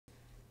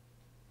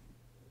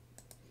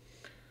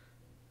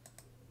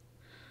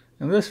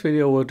In this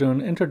video, we'll do an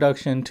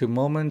introduction to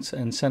moments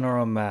and center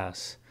of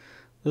mass.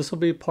 This will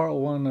be part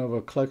one of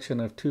a collection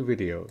of 2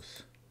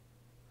 videos.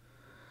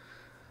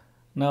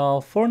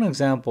 Now, for an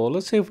example,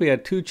 let's say if we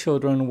had 2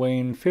 children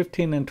weighing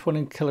 15 and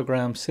 20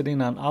 kilograms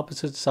sitting on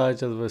opposite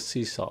sides of a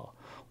seesaw,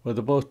 where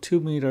they're both 2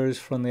 meters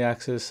from the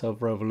axis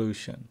of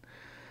revolution.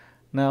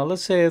 Now,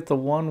 let's say if the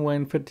one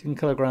weighing 15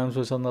 kilograms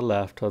was on the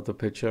left of the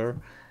picture,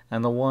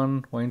 and the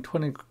one weighing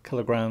 20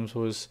 kilograms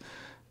was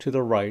to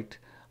the right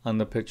on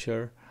the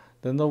picture,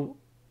 then the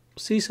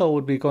seesaw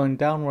would be going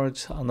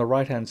downwards on the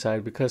right hand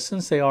side, because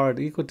since they are at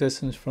equal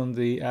distance from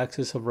the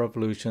axis of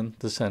revolution,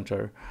 the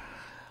center,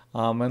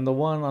 and the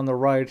one on the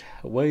right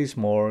weighs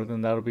more,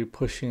 then that'll be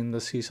pushing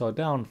the seesaw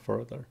down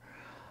further.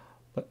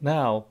 But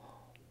now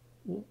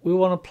we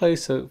want to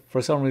place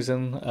for some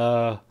reason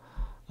a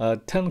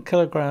 10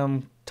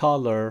 kilogram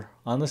toddler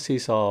on the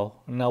seesaw.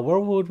 Now where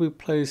would we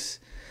place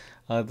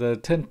the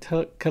 10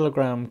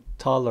 kilogram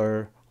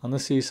toddler on the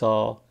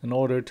seesaw in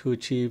order to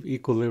achieve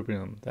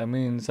equilibrium? That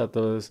means that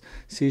the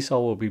seesaw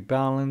will be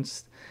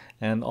balanced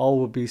and all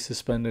will be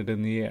suspended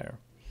in the air.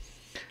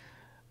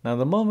 Now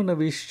the moment of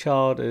each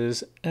child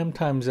is m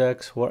times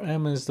x, where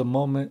m is the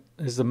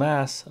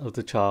mass of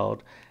the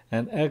child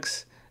and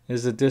x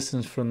is the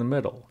distance from the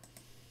middle.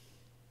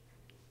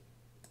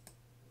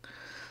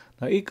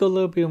 Now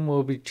equilibrium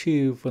will be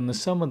achieved when the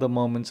sum of the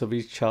moments of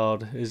each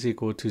child is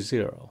equal to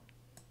 0.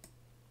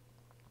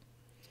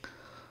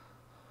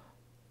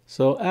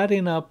 So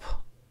adding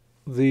up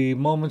the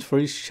moments for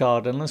each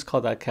child, and let's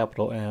call that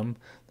capital M,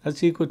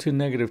 that's equal to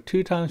negative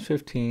 2 times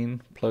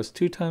 15 plus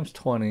 2 times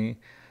 20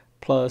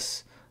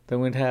 plus, then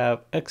we'd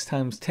have x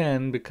times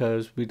 10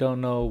 because we don't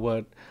know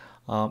what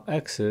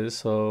x is,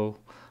 so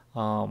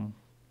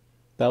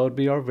that would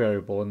be our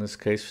variable in this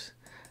case.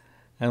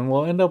 And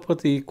we'll end up with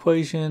the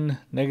equation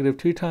negative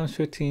 2 times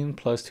 15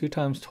 plus 2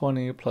 times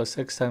 20 plus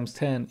x times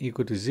 10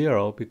 equal to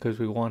 0 because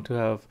we want to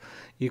have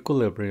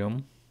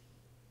equilibrium.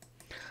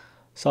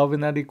 Solving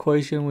that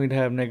equation, we'd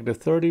have negative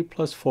 30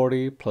 plus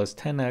 40 plus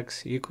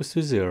 10x equals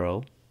to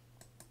 0.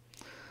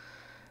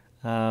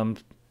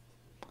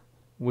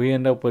 We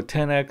end up with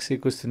 10x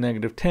equals to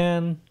negative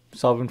 10.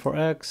 Solving for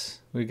x,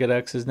 we get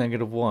x is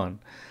negative 1.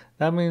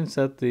 That means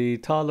that the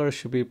toddler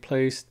should be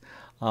placed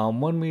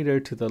 1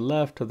 meter to the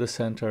left of the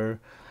center.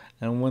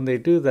 And when they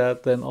do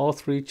that, then all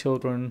 3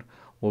 children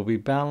will be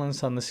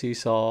balanced on the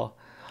seesaw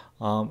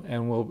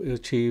and will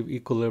achieve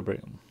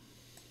equilibrium.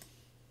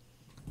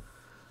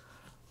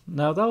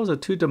 Now that was a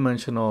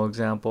 2-dimensional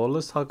example.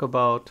 Let's talk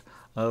about,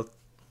 that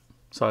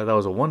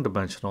was a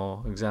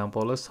 1-dimensional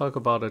example. Let's talk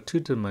about a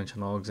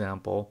 2-dimensional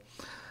example.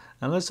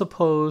 And let's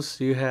suppose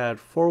you had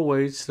 4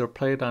 weights that are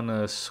played on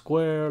a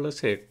square, let's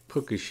say a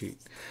cookie sheet.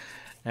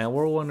 And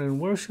we're wondering,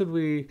 where should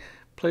we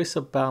place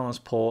a balance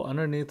pole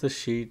underneath the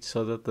sheet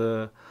so that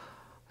the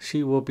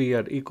sheet will be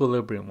at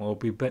equilibrium, will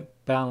be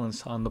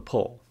balanced on the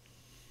pole.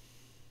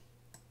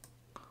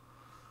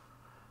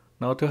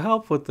 Now to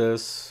help with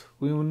this,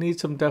 we will need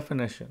some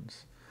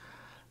definitions.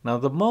 Now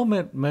the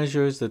moment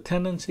measures the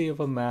tendency of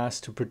a mass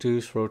to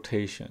produce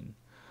rotation.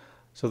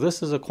 So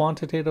this is a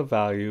quantitative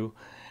value,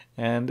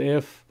 and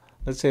if,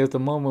 let's say if the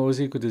moment was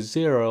equal to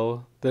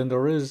 0, then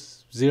there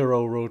is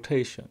 0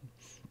 rotation.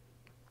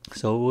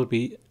 So it would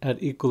be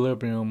at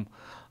equilibrium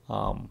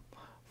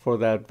for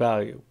that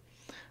value.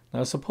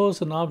 Now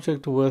suppose an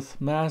object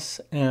with mass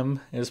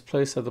m is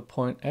placed at the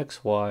point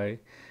xy,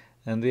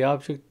 and the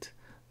object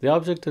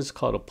is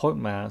called a point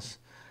mass.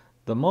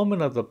 The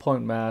moment of the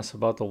point mass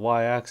about the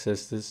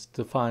y-axis is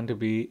defined to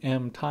be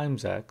m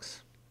times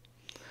x.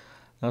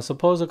 Now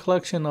suppose a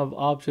collection of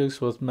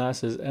objects with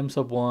masses m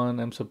sub 1,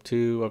 m sub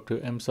 2, up to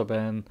m sub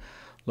n,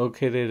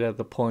 located at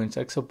the points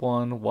x sub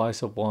 1, y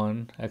sub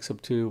 1, x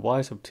sub 2,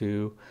 y sub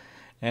 2,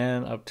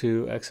 and up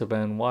to x sub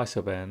n, y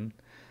sub n.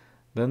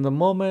 Then the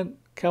moment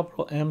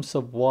capital M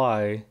sub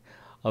y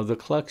of the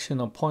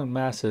collection of point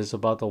masses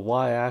about the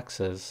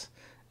y-axis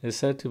is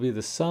said to be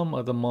the sum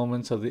of the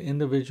moments of the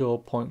individual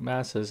point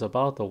masses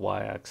about the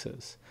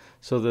y-axis.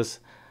 So this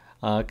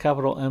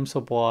capital M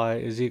sub y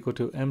is equal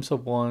to m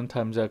sub 1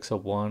 times x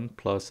sub 1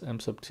 plus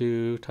m sub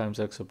 2 times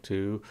x sub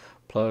 2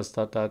 plus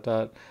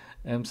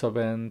m sub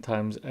n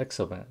times x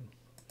sub n.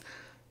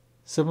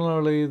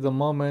 Similarly, the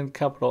moment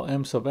capital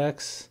M sub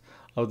x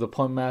of the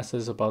point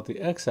masses about the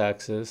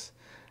x-axis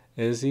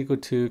is equal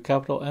to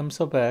capital M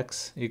sub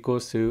x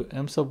equals to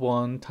m sub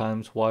 1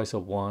 times y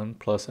sub 1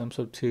 plus m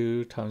sub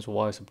 2 times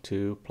y sub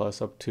 2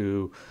 plus up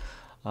to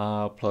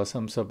plus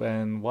m sub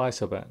n y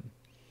sub n.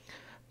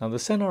 Now the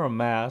center of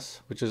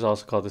mass, which is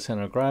also called the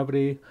center of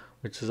gravity,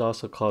 which is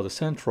also called the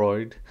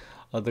centroid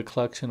of the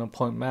collection of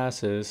point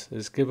masses,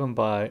 is given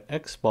by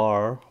x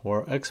bar,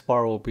 where x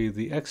bar will be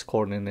the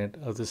x-coordinate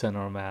of the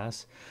center of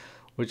mass,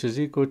 which is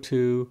equal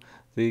to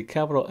the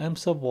capital M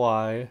sub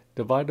y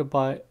divided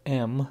by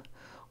m,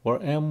 where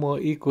m will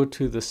equal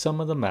to the sum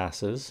of the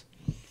masses.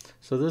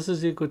 So this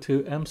is equal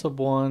to m sub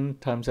 1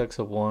 times x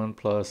sub 1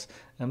 plus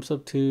m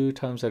sub 2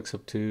 times x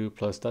sub 2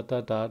 plus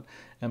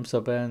m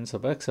sub n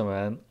sub x sub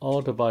n,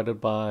 all divided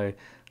by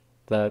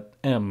that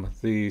m,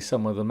 the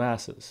sum of the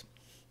masses.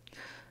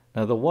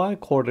 Now the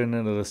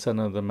y-coordinate of the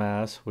center of the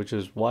mass, which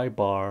is y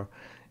bar,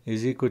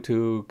 is equal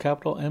to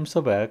capital M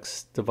sub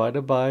x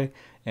divided by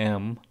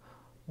m,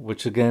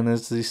 which again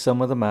is the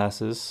sum of the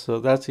masses. So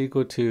that's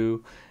equal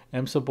to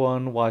m sub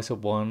 1 y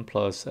sub 1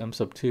 plus m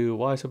sub 2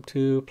 y sub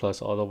 2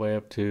 plus all the way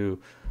up to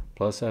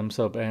plus m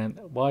sub n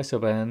y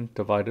sub n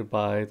divided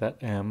by that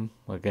m,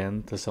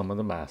 again the sum of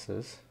the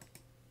masses.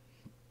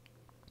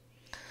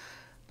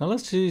 Now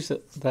let's use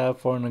that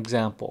for an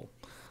example.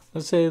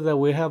 Let's say that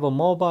we have a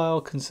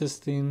mobile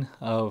consisting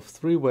of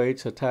 3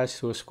 weights attached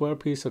to a square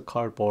piece of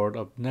cardboard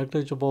of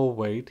negligible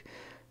weight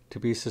to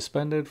be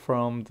suspended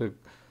from the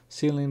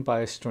ceiling by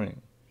a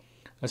string.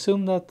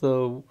 Assume that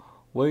the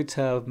weights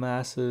have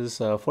masses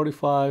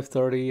 45,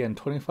 30, and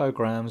 25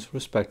 grams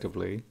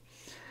respectively.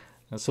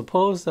 And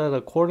suppose that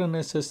a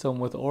coordinate system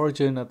with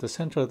origin at the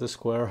center of the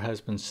square has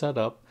been set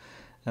up,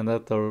 and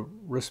that the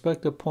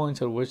respective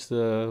points at which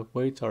the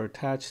weights are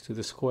attached to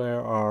the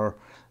square are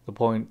the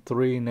point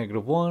 3,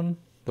 negative 1,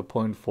 the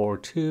point 4,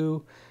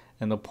 2,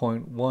 and the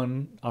point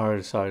 1,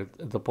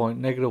 the point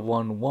negative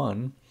 1,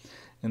 1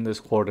 in this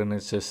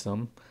coordinate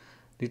system.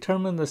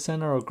 Determine the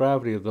center of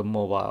gravity of the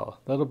mobile.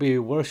 That'll be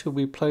where should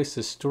we place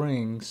the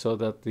string so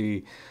that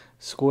the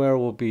square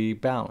will be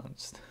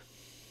balanced.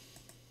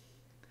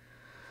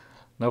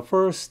 Now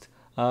first,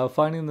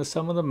 finding the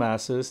sum of the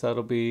masses,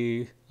 that'll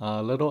be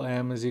little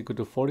m is equal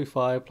to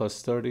 45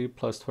 plus 30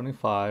 plus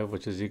 25,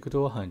 which is equal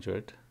to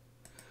 100.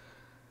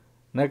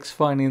 Next,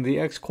 finding the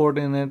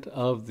x-coordinate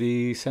of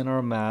the center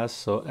of mass,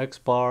 so x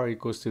bar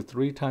equals to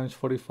 3 times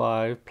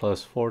 45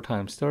 plus 4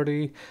 times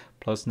 30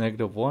 plus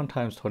negative 1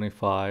 times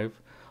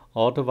 25,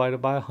 all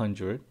divided by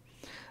 100.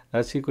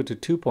 That's equal to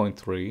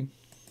 2.3.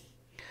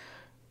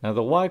 Now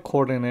the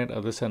y-coordinate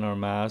of the center of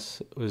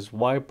mass is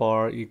y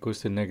bar equals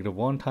to negative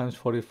 1 times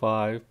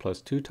 45 plus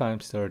 2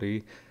 times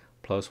 30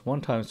 plus 1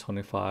 times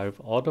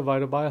 25, all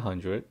divided by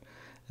 100,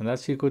 and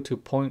that's equal to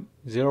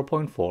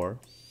 0.4.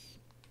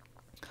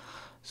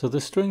 So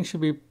the string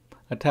should be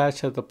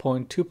attached at the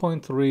point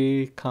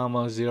 2.3,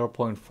 comma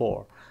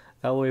 0.4.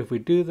 That way, if we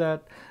do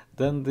that,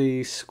 then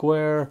the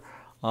square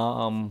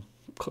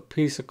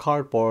piece of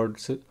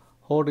cardboard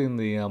holding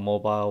the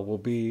mobile will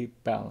be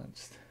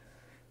balanced.